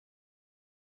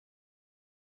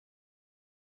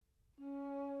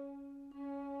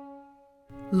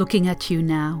Looking at you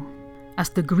now, as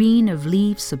the green of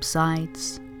leaves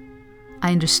subsides,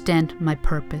 I understand my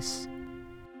purpose.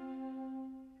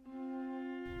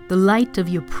 The light of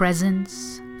your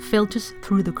presence filters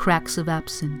through the cracks of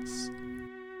absence.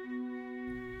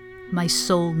 My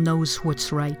soul knows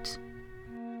what's right.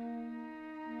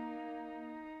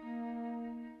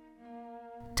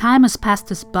 Time has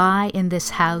passed us by in this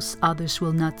house others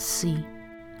will not see.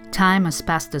 Time has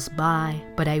passed us by,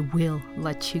 but I will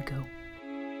let you go.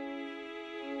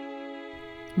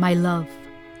 My love,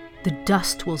 the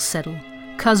dust will settle,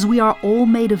 'cause we are all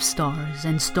made of stars,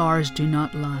 and stars do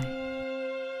not lie.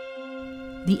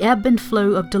 The ebb and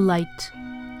flow of delight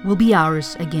will be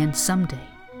ours again someday.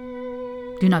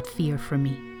 Do not fear for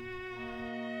me.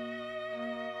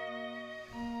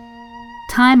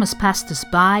 Time has passed us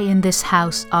by in this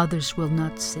house others will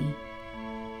not see.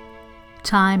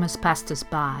 Time has passed us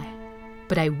by,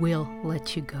 but I will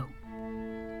let you go.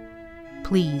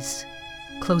 Please,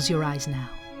 close your eyes now.